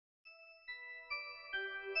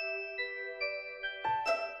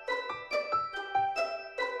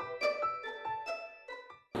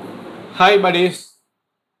Hi buddies,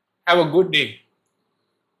 have a good day.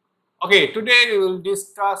 Okay, today we will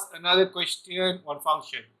discuss another question on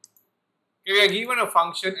function. Okay, we are given a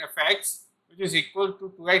function fx which is equal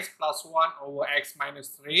to 2x plus 1 over x minus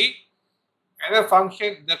 3. And the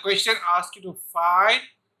function, the question asks you to find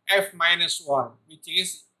f minus 1, which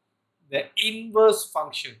is the inverse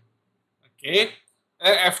function. Okay,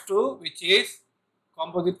 f2, which is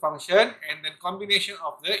composite function, and then combination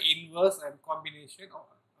of the inverse and combination of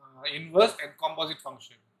inverse and composite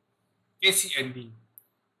function. KC and D.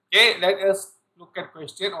 Okay, let us look at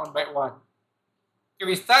question one by one. Okay,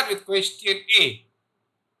 we start with question A.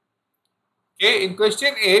 Okay, in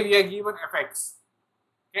question A, we are given fx.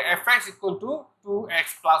 Okay, fx equal to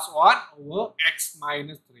 2x plus 1 over x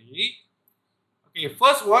minus 3. Okay,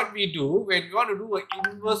 first what we do, when we want to do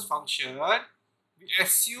an inverse function, we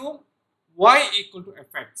assume y equal to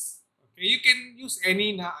fx. Okay, you can use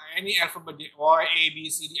any alphabet, y, a, b,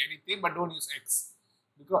 c, d, anything, but don't use x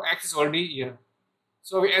because x is already here.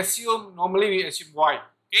 So we assume, normally we assume y,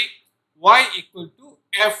 okay, y equal to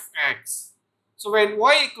fx. So when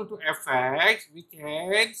y equal to fx, we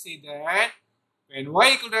can say that when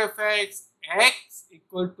y equal to fx, x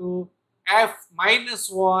equal to f minus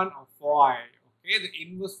 1 of y, okay, the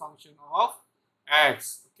inverse function of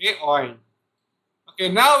x, okay, y.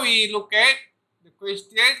 Okay, now we look at the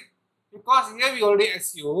question, because here we already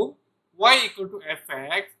assume y equal to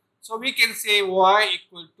fx, so we can say y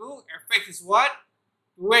equal to fx is what?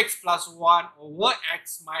 2x plus 1 over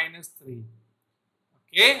x minus 3.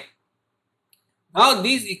 Okay. Now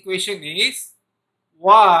this equation is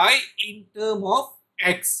y in term of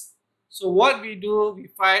x. So what we do, we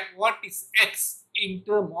find what is x in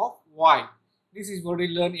term of y. This is what we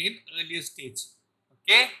learned in earlier stage.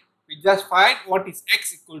 Okay. We just find what is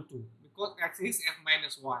x equal to, because x is f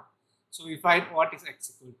minus 1. So we find what is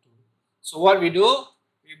x equal to. So what we do,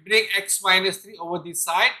 we bring x minus 3 over this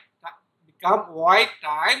side, become y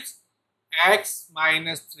times x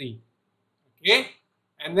minus 3. Okay,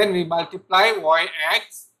 and then we multiply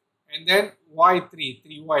yx and then y3,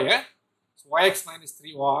 3y. So yx minus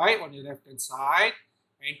 3y on your left hand side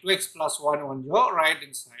and 2x plus 1 on your right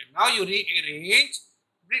hand side. Now you rearrange,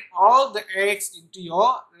 bring all the x into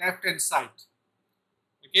your left hand side.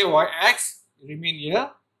 Okay, yx remain here.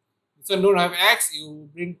 So don't have x, you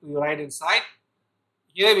bring to your right hand side.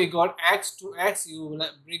 Here we got x to x, you will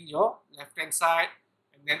bring your left hand side,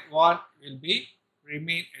 and then 1 will be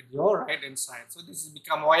remain at your right hand side. So this will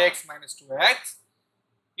become yx minus 2x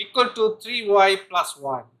equal to 3y plus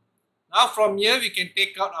 1. Now from here we can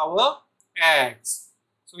take out our x.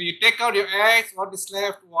 So you take out your x, what is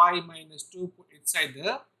left? Y minus 2, put inside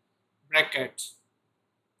the bracket.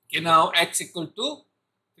 Okay, now x equal to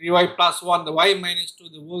 3y plus 1, the y minus 2,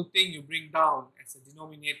 the whole thing you bring down as a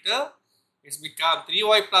denominator. It's become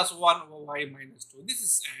 3y plus 1 over y minus 2. This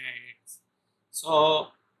is x. So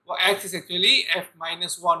x is actually f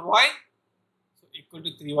minus 1y, so equal to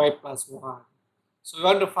 3y plus 1. So we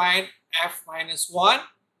want to find f minus 1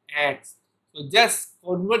 x. So just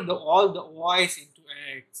convert all the y's into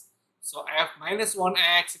x. So f minus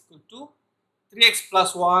 1x equal to 3x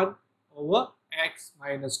plus 1 over x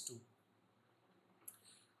minus 2.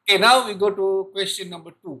 Okay, now we go to question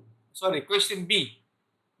number 2. Sorry, question B.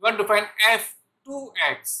 We want to find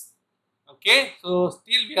f2x. Okay, so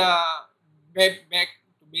still we are back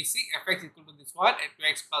to basic. Fx equal to this one at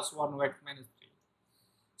 2x plus 1 over x minus 3.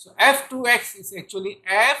 So f2x is actually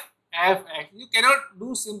fx. You cannot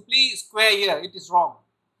do simply square here. It is wrong.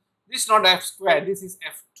 This is not f square. This is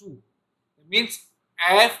f2. It means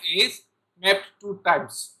f is mapped 2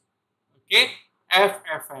 times. Okay,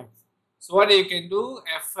 fx. So what you can do,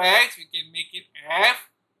 fx, we can make it f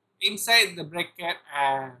inside the bracket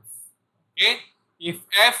f. Okay, if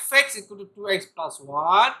fx equal to 2x plus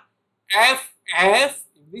 1, f, if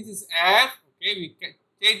this is f, okay, we can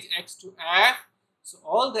change x to f. So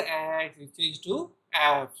all the x we change to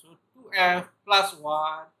f. So 2f plus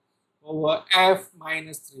 1 over f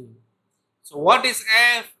minus 3. So what is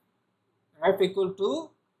f? F equal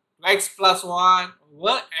to 2x plus 1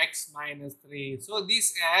 over x minus 3. So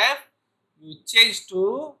this f you change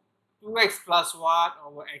to 2x plus 1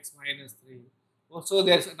 over x minus 3. Also,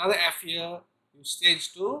 there's another f here. You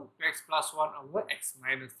change to 2x plus 1 over x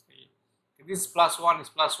minus 3. Okay, this plus 1 is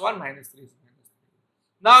plus 1, minus 3 is minus 3.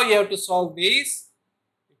 Now you have to solve this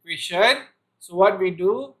equation. So what we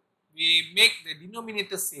do, we make the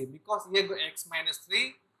denominator same, because here go x minus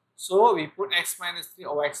 3. So we put x minus 3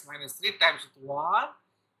 over x minus 3 times with 1.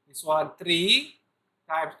 This one 3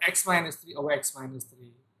 times x minus 3 over x minus 3.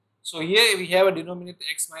 So here we have a denominator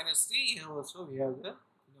x minus 3, here also we have the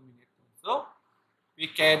denominator. So we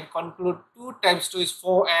can conclude 2 times 2 is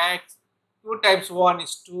 4x, 2 times 1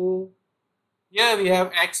 is 2. Here we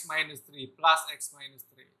have x minus 3 plus x minus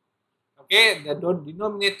 3. Okay, the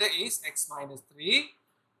denominator is x minus 3.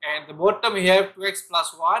 And the bottom we have 2x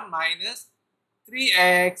plus 1 minus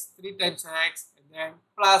 3x, 3 times x, and then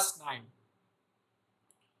plus 9.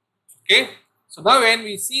 Okay, so now when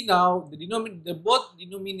we see now the both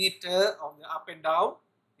denominator of the up and down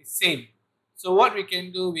is same. So what we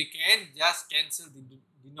can do, we can just cancel the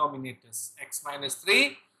denominators. X minus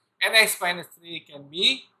 3 and x minus 3 can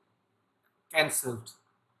be cancelled.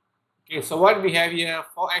 Okay, so what we have here,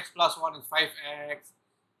 4x plus 1 is 5x,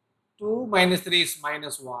 2 minus 3 is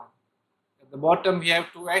minus 1. At the bottom we have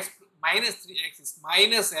 2x minus 3x is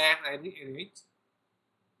minus x, I rearrange.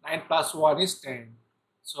 9 plus 1 is 10.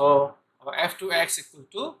 So our f2x equal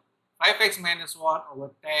to 5x minus 1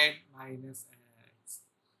 over 10 minus x.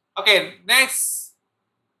 Okay, next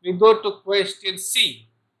we go to question C.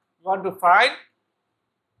 We want to find,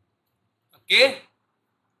 okay,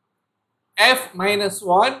 f minus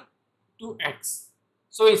 1 2x.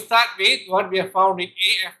 So we start with what we have found in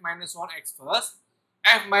A, f minus 1x first.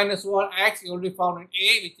 F minus 1x we already found in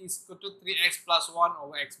A, which is equal to 3x plus 1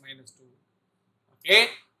 over x minus 2. Okay,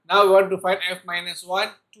 now we want to find f minus 1,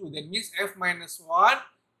 2. That means f minus 1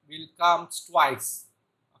 will come twice.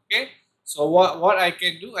 Okay, so what I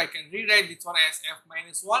can do, I can rewrite this one as f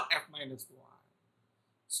minus 1, f minus 1.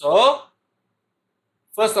 So,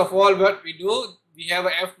 first of all, what we do, we have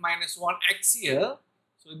a f minus 1x here.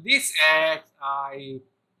 So this x I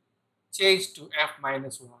change to f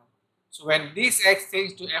minus 1. So when this x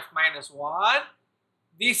change to f minus 1,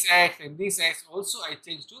 this x and this x also I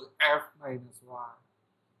change to f minus 1.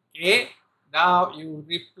 Okay, now you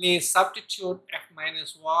replace, substitute f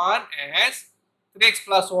minus 1 as 3x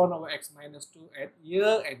plus 1 over x minus 2 at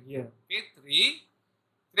here and here. Okay,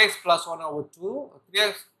 3x plus 1 over 2,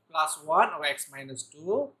 3x plus 1 over x minus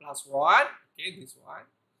 2 plus 1. Okay, this one.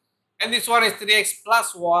 And this one is 3x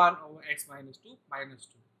plus 1 over x minus 2 minus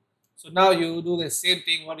 2. So now you do the same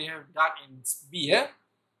thing what you have done in B here.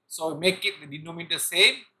 So make it the denominator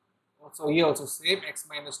same. Also here also same, x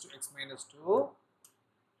minus 2, x minus 2.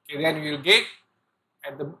 Okay, then we will get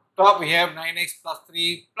at the top we have 9x plus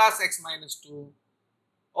 3 plus x minus 2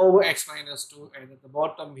 over x minus 2. And at the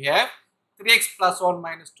bottom we have 3x plus 1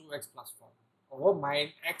 minus 2x plus 4 over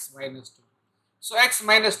x minus 2. So x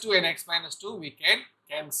minus 2 and x minus 2 we can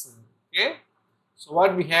cancel. Okay, so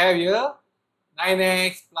what we have here,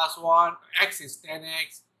 9x plus 1, x is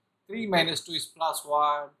 10x, 3 minus 2 is plus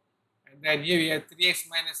 1, and then here we have 3x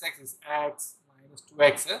minus x is x minus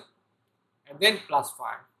 2x, and then plus 5.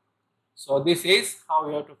 So this is how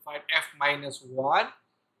we have to find f minus 1,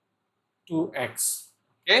 2x.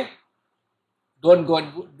 Okay, don't go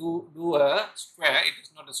and do a square, it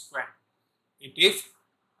is not a square. It is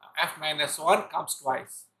f minus 1 comes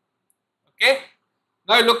twice. Okay,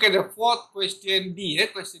 now look at the fourth question D.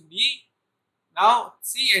 Question D. Now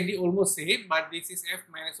C and D almost same, but this is f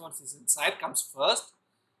minus 1 is inside, comes first.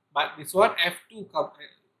 But this one f2 comes,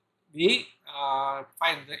 we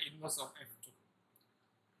find the inverse of f2.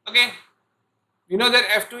 Okay, we know that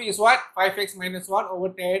f2 is what? 5x minus 1 over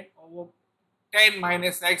 10 over 10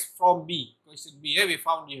 minus x from B. Question B here we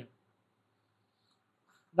found here.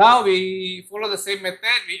 Now we follow the same method.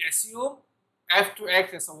 We assume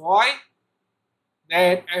f2x as a y,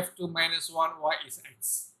 then f2 minus 1 y is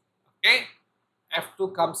x. Okay,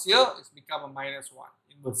 f2 comes here, it's become a minus 1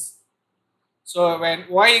 inverse. So when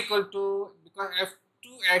y equal to, because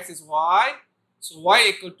f2x is y, so y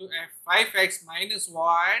equal to f5x minus 1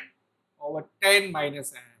 over 10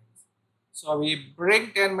 minus x. So we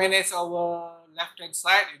bring 10 minus over left hand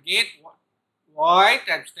side, you get y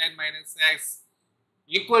times 10 minus x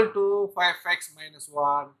equal to 5x minus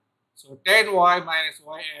 1. So 10y minus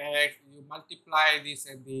yx, you multiply this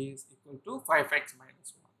and this equal to 5x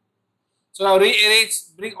minus 1. So now rearrange,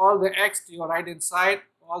 bring all the x to your right hand side,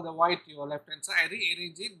 all the y to your left hand side. I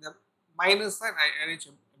rearrange it, the minus sign I arrange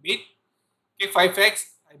a bit. Okay, 5x,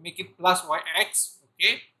 I make it plus yx.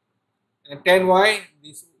 Okay, and 10y,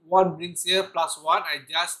 this 1 brings here plus 1, I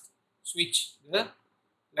just switch the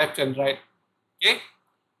left and right. Okay,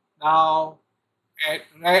 now at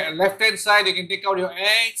left hand side you can take out your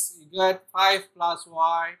x, you got 5 plus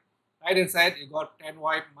y, right hand side you got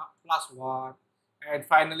 10y plus 1, and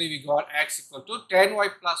finally we got x equal to 10y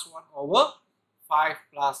plus 1 over 5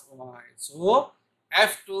 plus y. So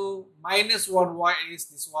f2 minus 1y is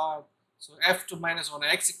this one, so f2 minus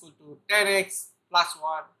 1x equal to 10x plus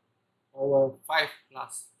 1 over 5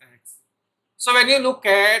 plus x. So when you look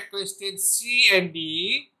at question C and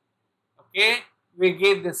D, okay, we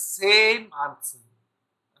get the same answer.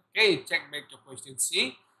 Okay, check back to question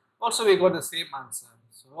C. Also, we got the same answer.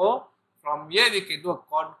 So from here we can do a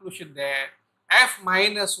conclusion that f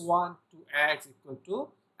minus 1 to x equal to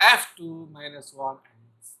f2 minus 1x.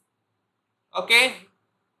 Okay,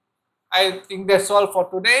 I think that's all for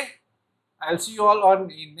today. I'll see you all on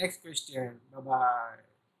the next question. Bye bye.